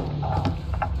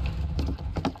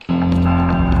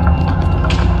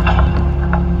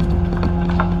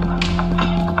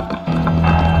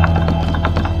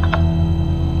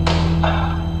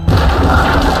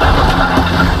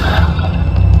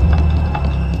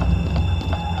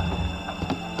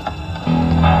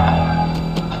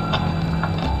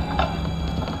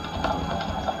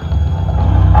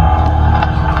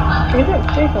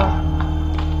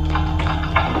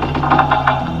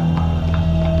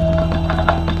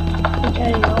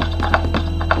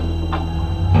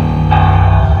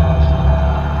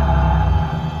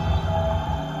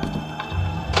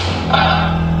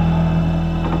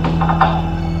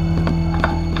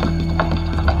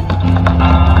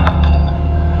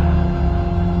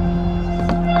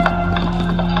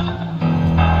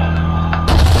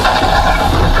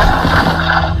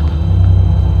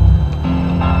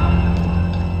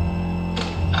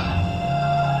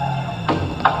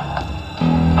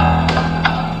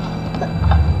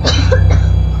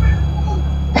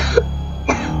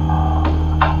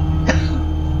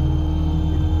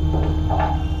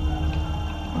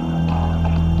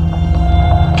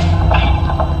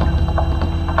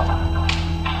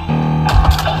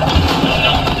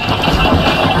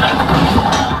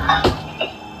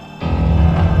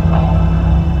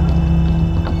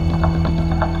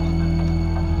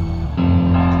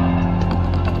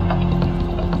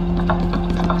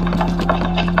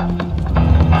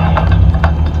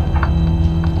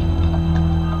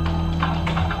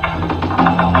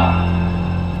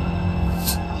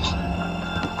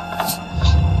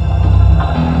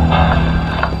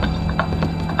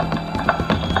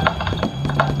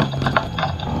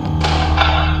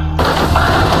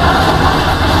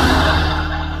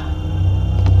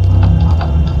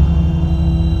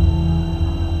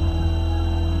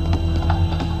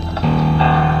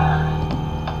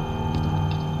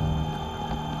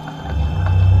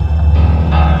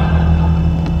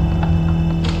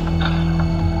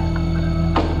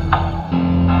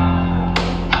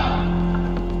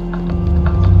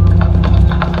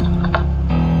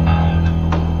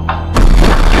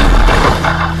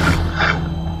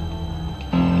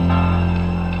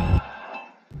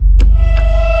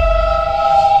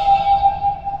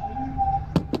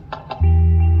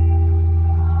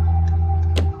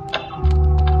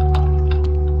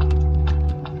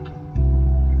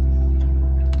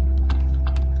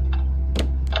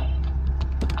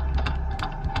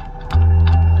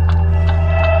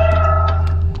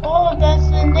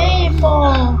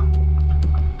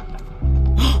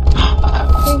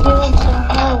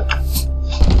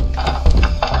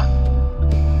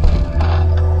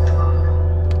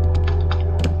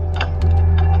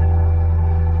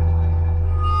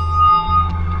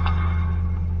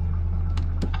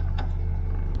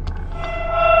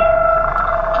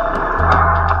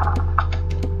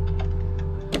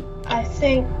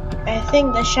 I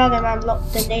think the Shadow Man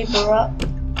locked the neighbor up, and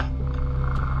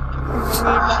the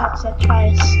neighbor had to try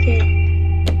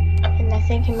escape, and I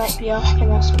think he might be asking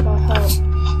us for help.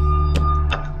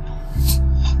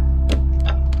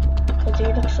 Because he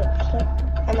looks upset,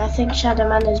 and I think Shadow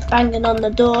Man is banging on the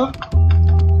door,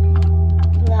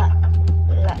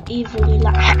 like evilly,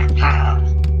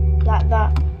 like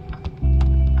that.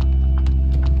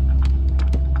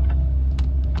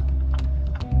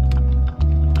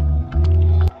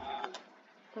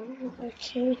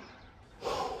 Okay.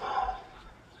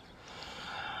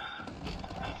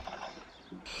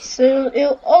 So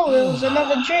it was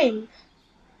another dream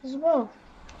as well.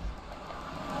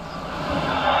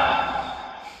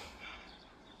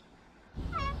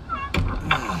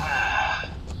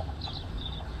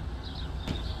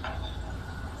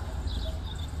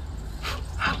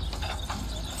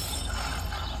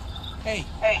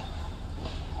 Hey.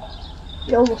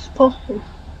 Yo, what's poppin'?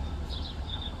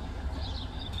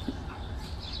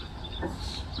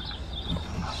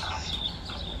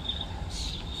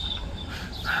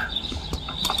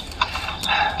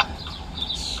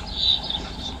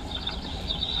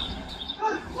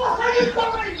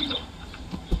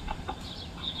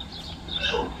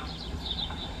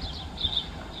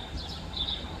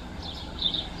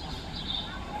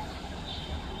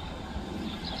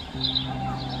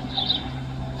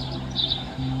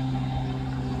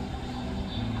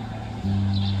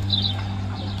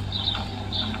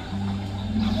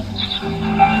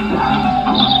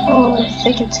 Oh, I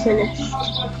think it's finished.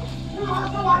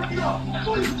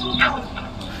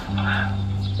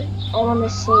 I want to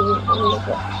see a little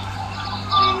bit.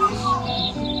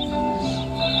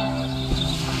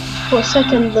 For a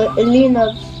second, the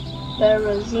Elena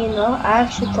Berezina, I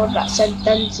actually thought that said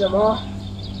Benzema.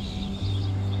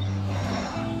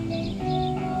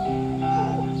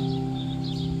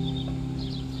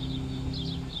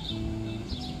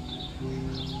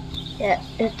 Yeah,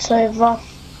 it's over.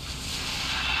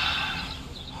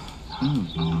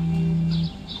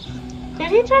 Did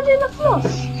he turn in the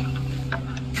floss?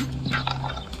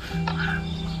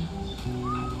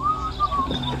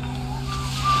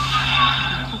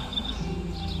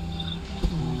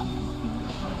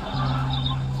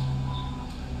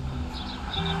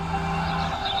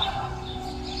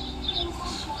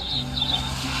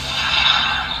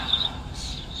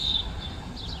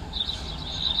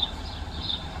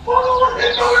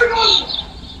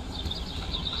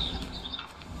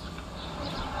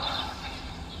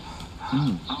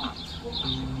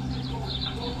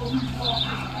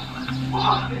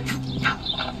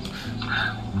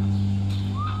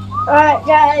 Alright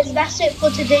guys, that's it for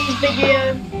today's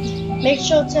video. Make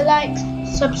sure to like,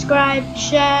 subscribe,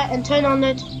 share and turn on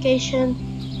notifications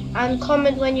and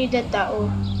comment when you did that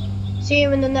all. See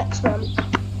you in the next one.